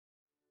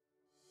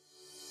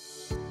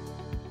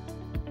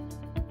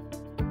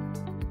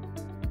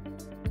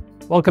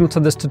Welcome to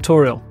this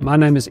tutorial. My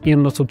name is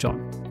Ian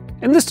Littlejohn.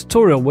 In this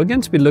tutorial, we're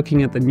going to be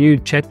looking at the new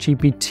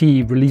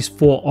ChatGPT Release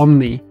 4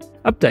 Omni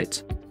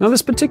updates. Now,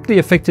 this particularly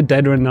affected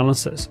data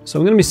analysis, so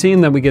we're going to be seeing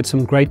that we get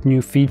some great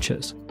new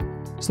features.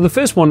 So the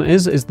first one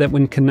is that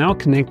we can now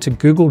connect to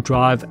Google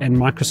Drive and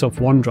Microsoft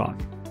OneDrive.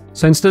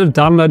 So instead of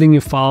downloading your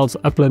files,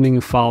 uploading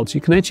your files,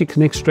 you can actually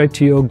connect straight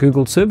to your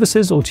Google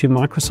services or to your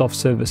Microsoft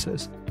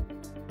services.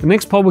 The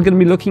next part we're going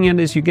to be looking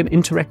at is you get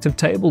interactive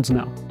tables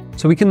now.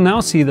 So we can now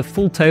see the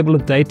full table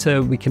of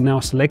data, we can now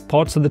select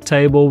parts of the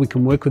table, we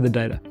can work with the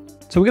data.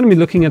 So we're going to be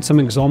looking at some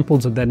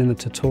examples of that in the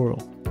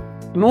tutorial.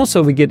 And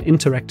also we get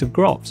interactive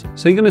graphs.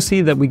 So you're going to see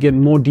that we get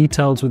more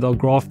details with our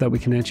graph that we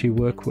can actually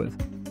work with.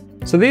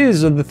 So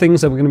these are the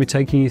things that we're going to be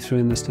taking you through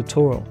in this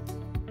tutorial.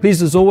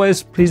 Please, as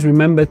always, please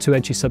remember to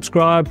actually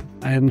subscribe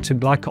and to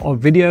like our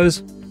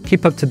videos.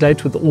 Keep up to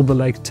date with all the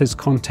latest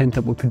content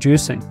that we're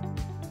producing.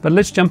 But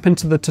let's jump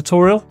into the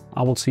tutorial.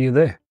 I will see you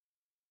there.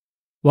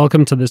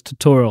 Welcome to this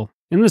tutorial.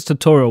 In this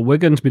tutorial, we're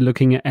going to be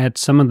looking at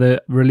some of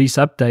the release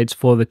updates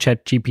for the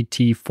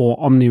ChatGPT 4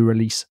 Omni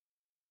release.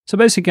 So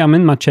basically, I'm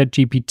in my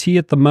ChatGPT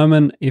at the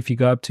moment. If you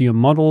go up to your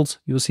models,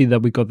 you'll see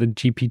that we got the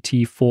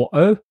GPT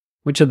 4o,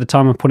 which at the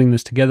time of putting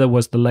this together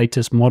was the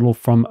latest model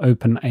from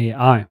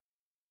OpenAI.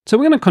 So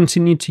we're going to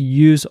continue to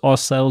use our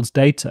sales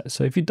data.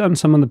 So if you've done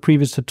some of the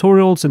previous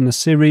tutorials in the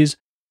series,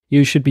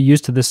 you should be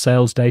used to this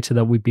sales data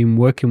that we've been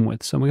working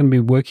with. So we're going to be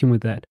working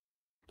with that.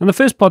 And the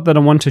first part that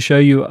I want to show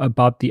you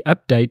about the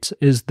updates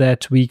is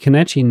that we can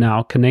actually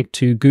now connect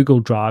to Google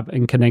Drive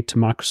and connect to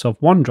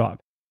Microsoft OneDrive.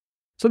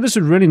 So this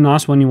is really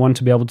nice when you want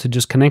to be able to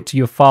just connect to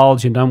your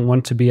files. You don't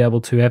want to be able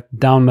to have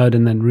download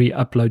and then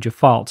re-upload your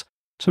files.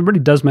 So it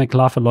really does make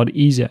life a lot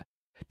easier.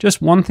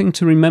 Just one thing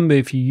to remember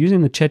if you're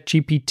using the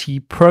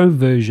ChatGPT Pro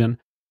version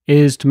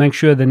is to make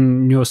sure that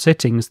in your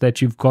settings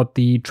that you've got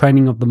the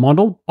training of the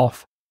model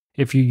off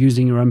if you're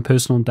using your own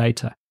personal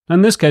data.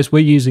 In this case, we're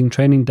using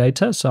training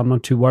data, so I'm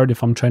not too worried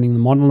if I'm training the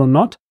model or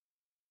not.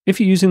 If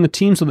you're using the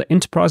Teams or the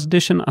Enterprise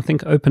Edition, I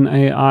think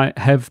OpenAI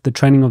have the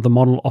training of the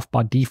model off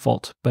by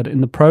default. But in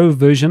the Pro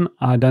version,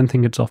 I don't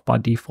think it's off by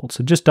default.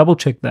 So just double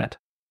check that.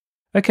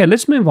 Okay,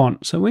 let's move on.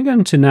 So we're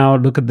going to now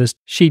look at this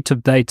sheet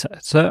of data.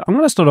 So I'm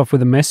going to start off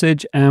with a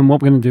message. And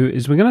what we're going to do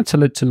is we're going to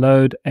tell it to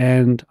load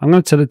and I'm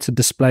going to tell it to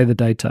display the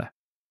data.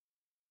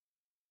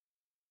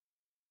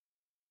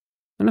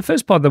 And the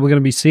first part that we're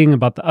going to be seeing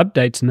about the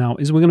updates now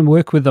is we're going to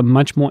work with a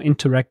much more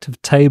interactive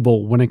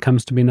table when it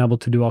comes to being able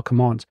to do our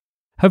commands.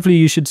 Hopefully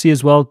you should see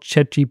as well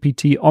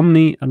ChatGPT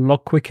Omni a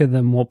lot quicker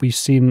than what we've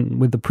seen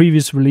with the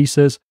previous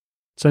releases.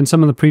 So in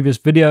some of the previous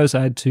videos,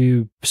 I had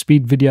to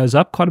speed videos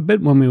up quite a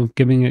bit when we were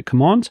giving it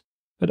commands.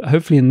 But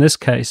hopefully in this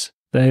case,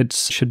 that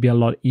should be a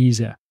lot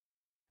easier.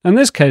 In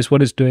this case,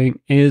 what it's doing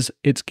is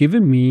it's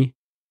giving me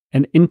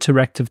an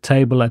interactive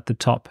table at the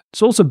top.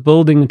 It's also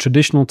building a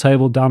traditional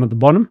table down at the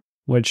bottom,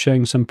 where it's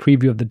showing some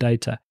preview of the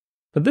data.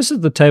 But this is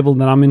the table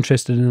that I'm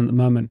interested in at the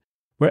moment.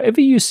 Wherever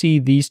you see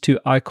these two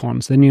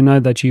icons, then you know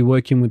that you're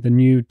working with the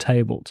new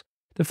tables.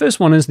 The first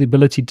one is the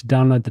ability to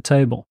download the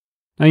table.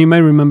 Now you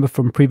may remember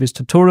from previous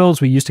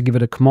tutorials, we used to give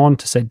it a command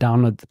to say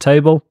download the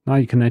table. Now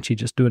you can actually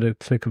just do it at a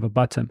click of a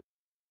button.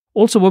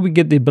 Also, what we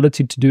get the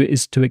ability to do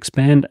is to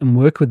expand and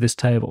work with this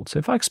table. So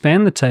if I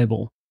expand the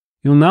table,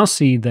 you'll now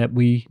see that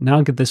we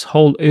now get this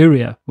whole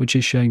area, which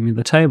is showing me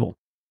the table.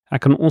 I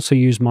can also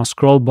use my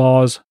scroll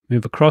bars,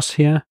 move across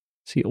here,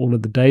 see all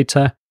of the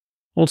data.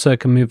 Also, I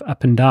can move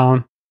up and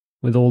down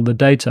with all the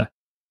data.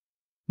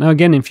 Now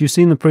again, if you've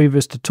seen the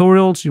previous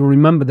tutorials, you'll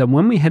remember that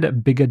when we had a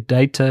bigger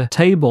data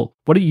table,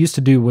 what it used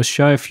to do was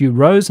show a few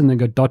rows and then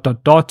go dot,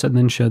 dot, dot, and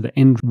then show the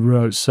end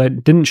rows. So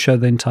it didn't show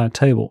the entire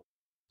table.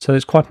 So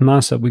it's quite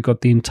nice that we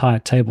got the entire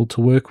table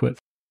to work with.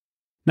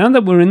 Now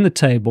that we're in the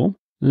table,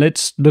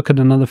 let's look at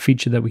another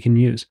feature that we can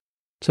use.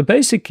 So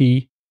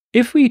basically,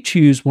 if we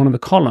choose one of the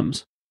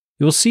columns,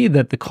 you'll see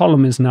that the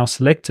column is now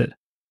selected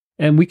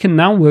and we can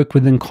now work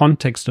within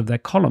context of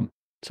that column.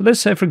 So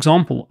let's say, for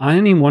example, I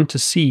only want to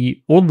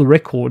see all the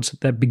records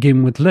that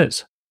begin with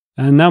Liz.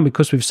 And now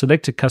because we've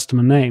selected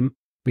customer name,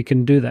 we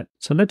can do that.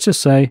 So let's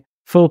just say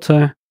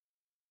filter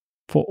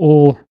for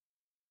all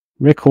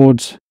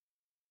records.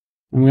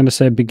 I'm going to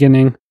say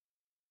beginning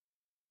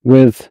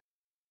with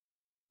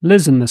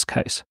Liz in this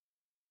case.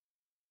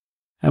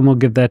 And we'll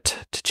give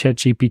that to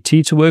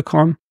ChatGPT to work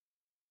on.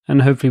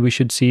 And hopefully we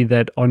should see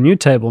that our new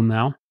table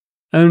now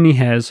only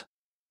has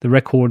the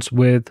records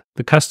with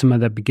the customer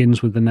that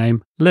begins with the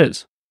name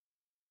Liz.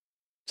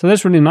 So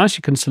that's really nice.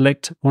 You can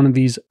select one of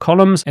these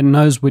columns and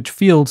knows which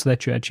fields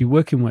that you're actually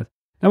working with.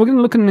 Now we're going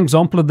to look at an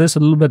example of this a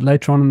little bit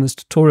later on in this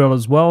tutorial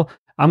as well.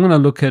 I'm going to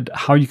look at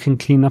how you can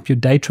clean up your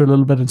data a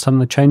little bit and some of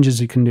the changes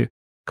you can do.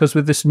 Because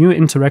with this new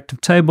interactive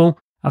table,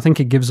 I think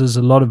it gives us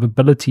a lot of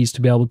abilities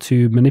to be able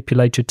to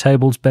manipulate your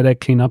tables better,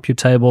 clean up your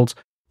tables.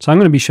 So I'm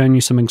going to be showing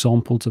you some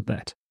examples of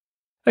that.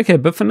 Okay,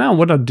 but for now,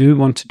 what I do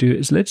want to do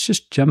is let's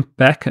just jump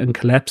back and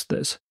collapse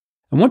this.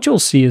 And what you'll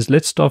see is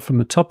let's start from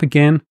the top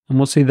again, and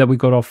we'll see that we've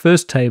got our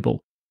first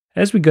table.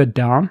 As we go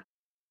down,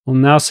 we'll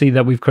now see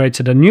that we've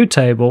created a new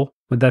table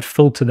with that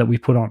filter that we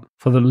put on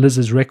for the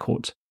Liz's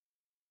records.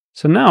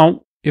 So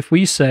now if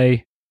we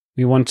say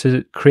we want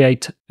to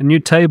create a new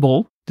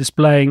table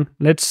displaying,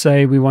 let's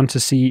say we want to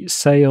see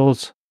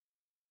sales,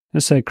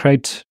 let's say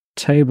create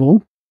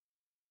table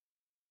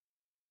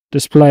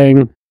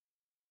displaying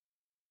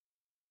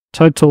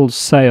total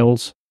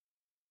sales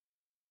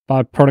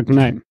by product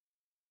name.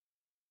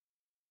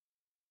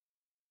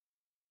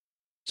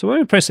 So when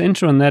we press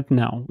enter on that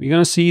now, we're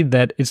going to see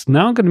that it's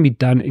now going to be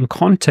done in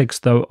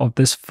context though of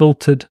this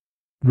filtered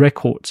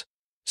records.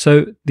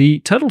 So the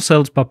total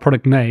sales by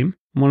product name,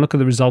 and we'll look at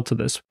the result of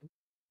this,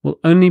 will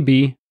only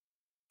be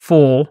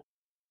 4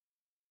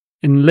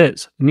 in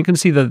Liz. And you can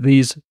see that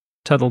these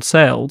total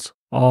sales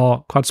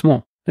are quite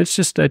small. Let's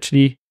just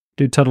actually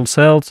do total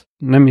sales.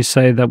 Let me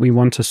say that we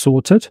want to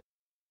sort it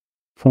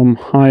from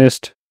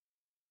highest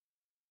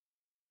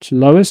to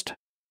lowest.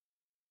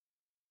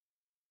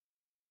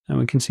 And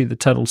we can see the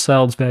total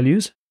sales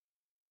values.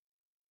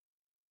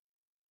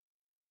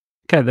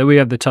 Okay, there we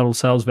have the total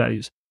sales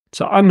values.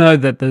 So I know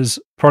that there's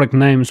product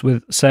names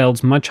with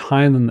sales much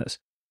higher than this.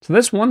 So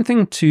that's one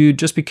thing to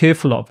just be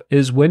careful of,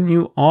 is when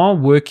you are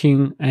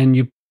working and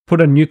you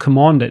put a new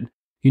command in,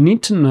 you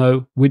need to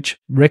know which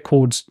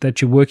records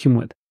that you're working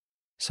with.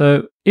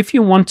 So if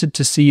you wanted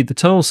to see the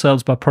total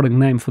sales by product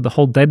name for the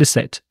whole data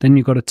set, then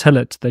you've got to tell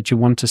it that you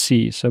want to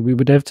see. So we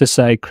would have to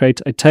say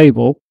create a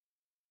table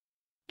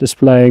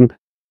displaying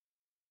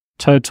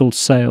total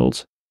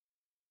sales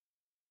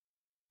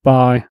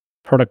by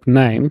product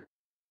name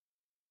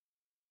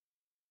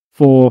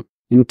for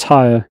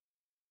entire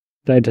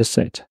data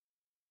set.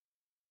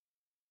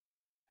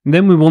 And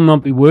then we will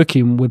not be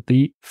working with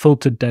the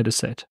filtered data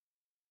set.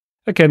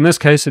 Okay, in this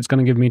case, it's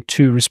going to give me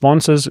 2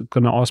 responses. It's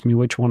going to ask me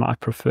which one I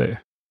prefer.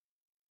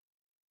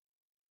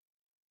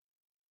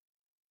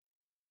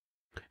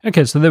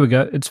 Okay, so there we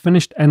go. It's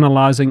finished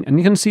analyzing, and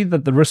you can see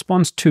that the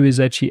response 2 is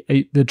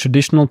actually the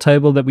traditional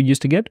table that we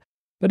used to get.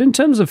 But in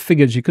terms of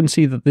figures, you can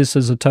see that this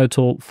is a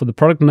total for the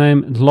product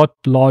name. It's a lot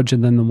larger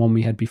than the one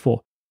we had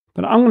before.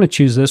 But I'm going to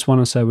choose this one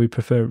and say we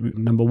prefer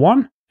number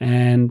 1.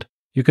 And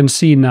you can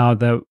see now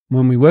that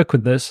when we work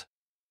with this,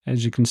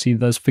 as you can see,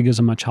 those figures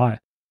are much higher.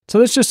 So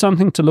that's just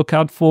something to look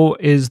out for,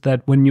 is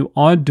that when you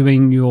are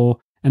doing your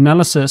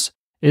analysis,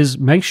 is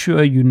make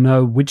sure you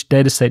know which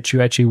data set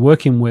you're actually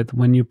working with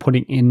when you're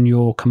putting in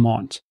your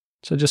commands.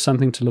 So just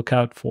something to look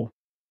out for.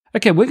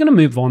 Okay, we're going to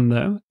move on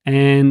though,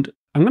 and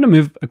I'm going to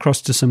move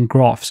across to some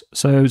graphs.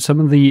 So some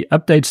of the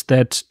updates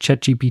that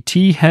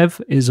ChatGPT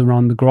have is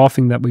around the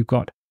graphing that we've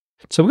got.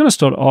 So we're going to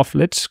start off,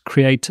 let's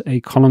create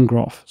a column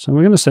graph. So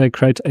we're going to say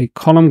create a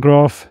column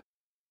graph.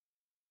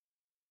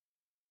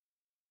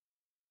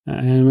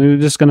 And we're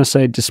just going to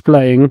say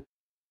displaying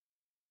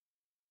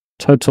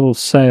total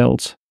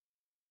sales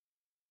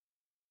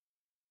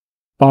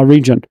by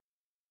region.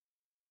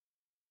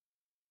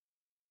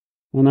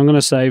 And I'm going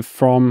to say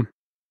from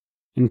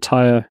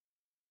entire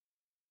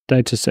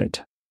data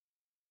set,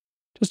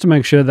 just to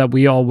make sure that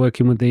we are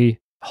working with the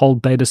whole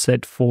data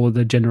set for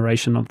the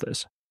generation of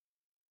this.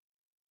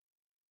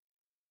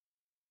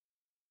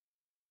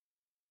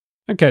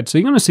 Okay, so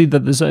you're going to see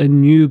that there's a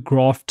new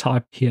graph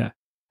type here.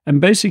 And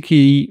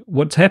basically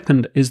what's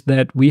happened is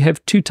that we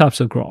have 2 types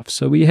of graphs.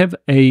 So we have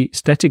a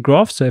static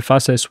graph. So if I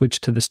say switch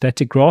to the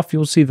static graph,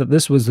 you'll see that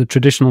this was the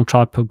traditional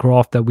type of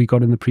graph that we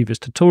got in the previous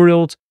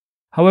tutorials.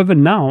 However,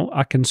 now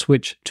I can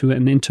switch to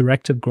an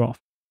interactive graph.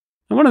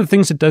 And one of the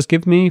things it does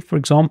give me, for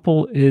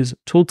example, is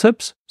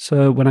tooltips.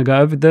 So when I go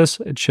over this,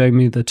 it's showing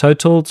me the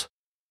totals.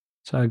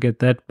 So I get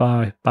that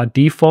by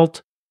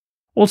default.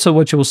 Also,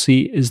 what you'll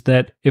see is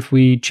that if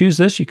we choose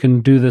this, you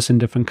can do this in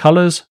different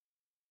colors.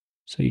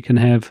 So you can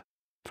have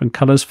different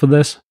colors for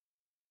this.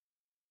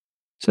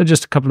 So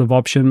just a couple of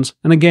options.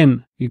 And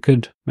again, you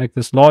could make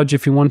this large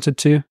if you wanted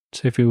to.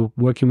 So if you're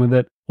working with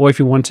it, or if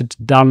you wanted to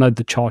download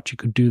the chart, you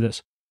could do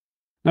this.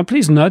 Now,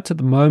 please note at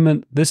the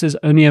moment, this is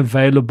only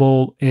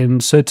available in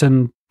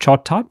certain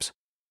chart types.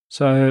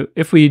 So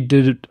if we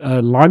did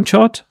a line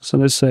chart, so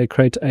let's say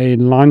create a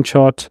line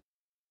chart,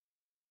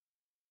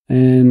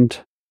 and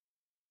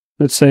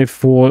let's say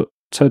for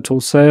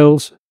total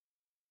sales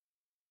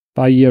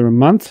by year and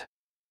month.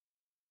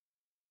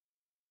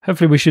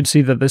 Hopefully we should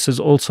see that this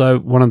is also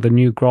one of the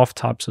new graph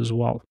types as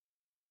well.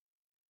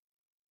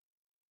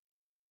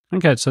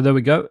 Okay, so there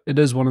we go. It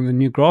is one of the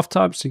new graph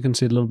types. You can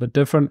see it a little bit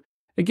different.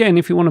 Again,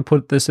 if you want to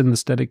put this in the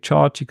static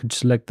chart, you could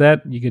select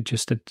that. You get your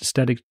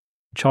static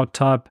chart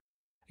type.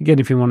 Again,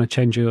 if you want to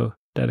change your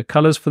data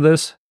colors for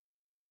this,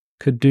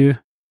 could do.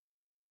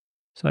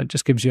 So it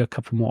just gives you a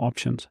couple more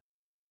options.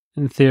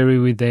 In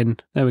theory,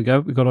 there we go.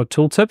 We've got our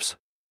tooltips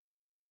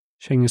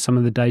showing you some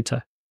of the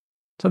data.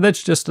 So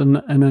that's just an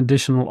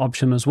additional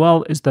option as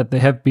well, is that they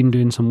have been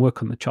doing some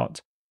work on the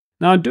charts.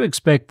 Now, I do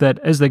expect that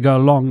as they go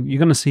along, you're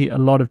going to see a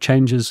lot of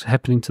changes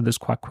happening to this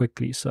quite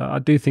quickly. So I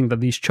do think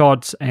that these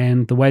charts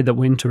and the way that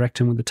we're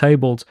interacting with the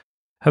tables,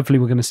 hopefully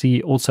we're going to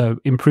see also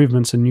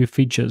improvements and new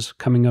features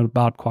coming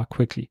about quite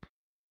quickly.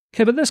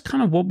 Okay, but that's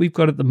kind of what we've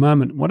got at the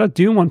moment. What I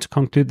do want to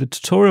conclude the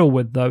tutorial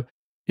with, though,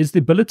 is the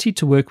ability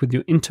to work with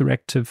your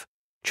interactive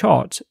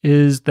charts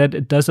is that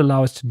it does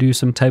allow us to do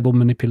some table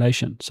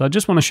manipulation. So I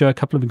just want to show a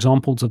couple of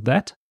examples of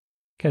that.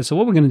 Okay, so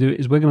what we're going to do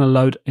is we're going to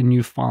load a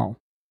new file.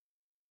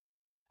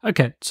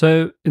 Okay,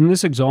 so in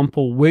this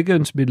example, we're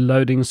going to be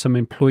loading some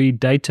employee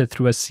data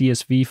through a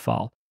CSV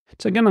file.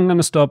 So again, I'm going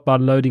to start by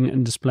loading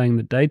and displaying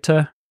the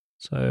data.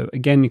 So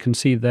again, you can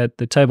see that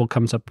the table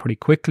comes up pretty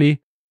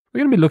quickly.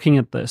 We're going to be looking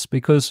at this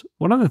because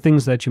one of the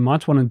things that you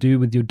might want to do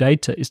with your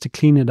data is to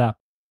clean it up.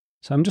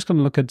 So I'm just going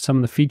to look at some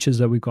of the features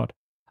that we've got.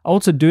 I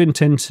also do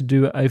intend to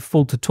do a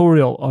full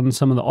tutorial on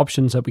some of the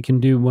options that we can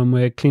do when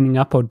we're cleaning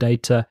up our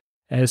data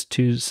as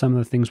to some of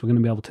the things we're going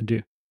to be able to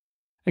do.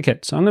 Okay,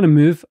 so I'm going to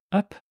move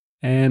up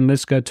and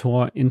let's go to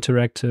our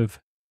interactive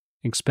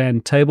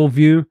expand table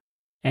view.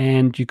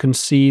 And you can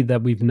see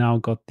that we've now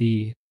got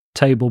the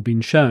table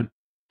being shown.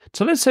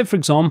 So let's say, for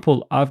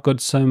example, I've got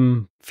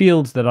some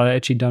fields that I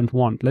actually don't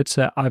want. Let's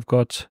say I've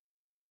got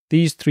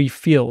these 3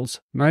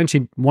 fields and I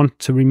actually want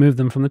to remove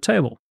them from the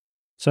table.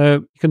 So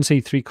you can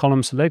see 3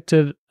 columns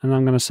selected, and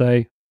I'm going to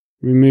say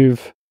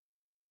remove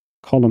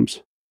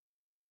columns.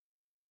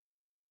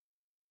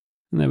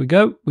 And there we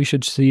go. We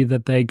should see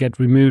that they get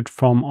removed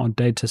from our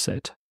data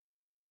set.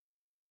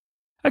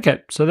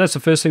 Okay, so that's the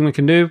first thing we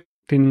can do,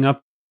 cleaning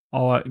up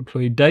our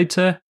employee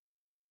data.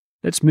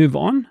 Let's move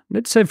on.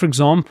 Let's say, for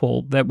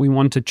example, that we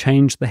want to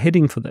change the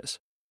heading for this.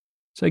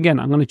 So again,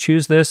 I'm going to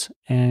choose this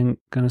and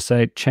going to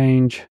say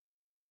change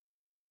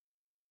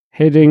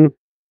heading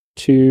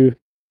to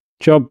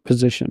job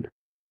position.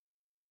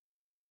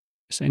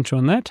 Just enter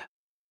on that.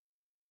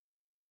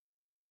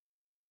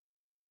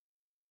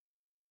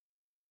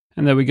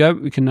 And there we go.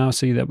 We can now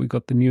see that we've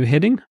got the new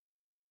heading.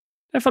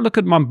 If I look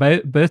at my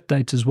birth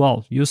date as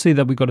well, you'll see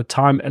that we've got a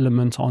time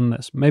element on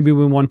this. Maybe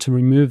we want to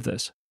remove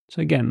this.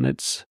 So again,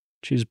 let's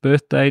choose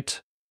birth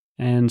date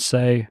and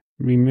say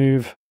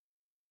remove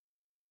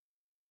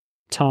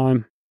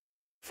time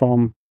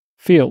from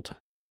field.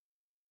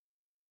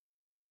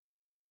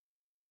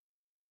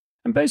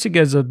 And basically,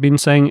 as I've been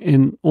saying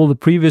in all the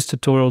previous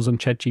tutorials on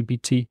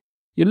ChatGPT,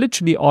 you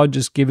literally are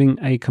just giving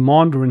a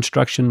command or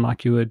instruction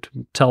like you would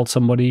tell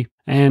somebody.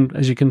 And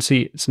as you can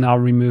see, it's now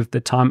removed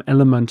the time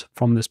element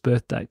from this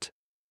birth date.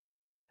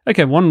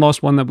 Okay, one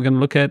last one that we're going to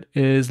look at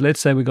is, let's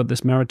say we got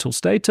this marital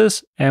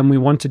status and we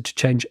wanted to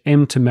change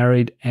M to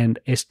married and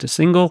S to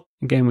single.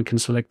 Again, we can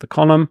select the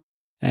column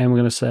and we're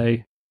going to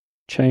say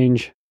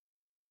change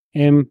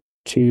M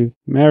to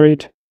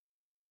married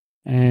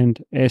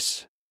and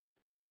S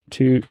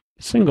to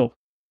single.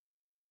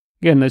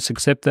 Again, let's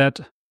accept that.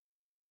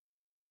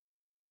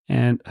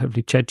 And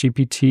hopefully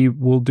ChatGPT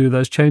will do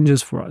those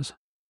changes for us.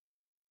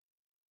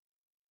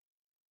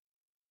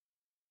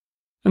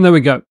 And there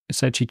we go.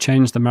 It's actually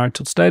changed the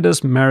marital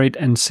status, married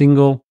and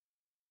single.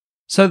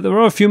 So there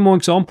are a few more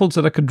examples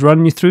that I could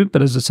run you through,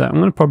 but as I say, I'm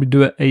going to probably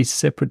do a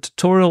separate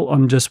tutorial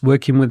on just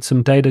working with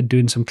some data,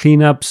 doing some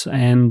cleanups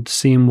and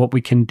seeing what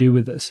we can do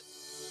with this.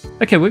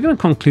 Okay, we're going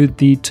to conclude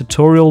the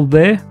tutorial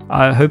there.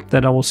 I hope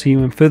that I will see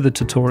you in further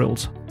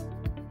tutorials.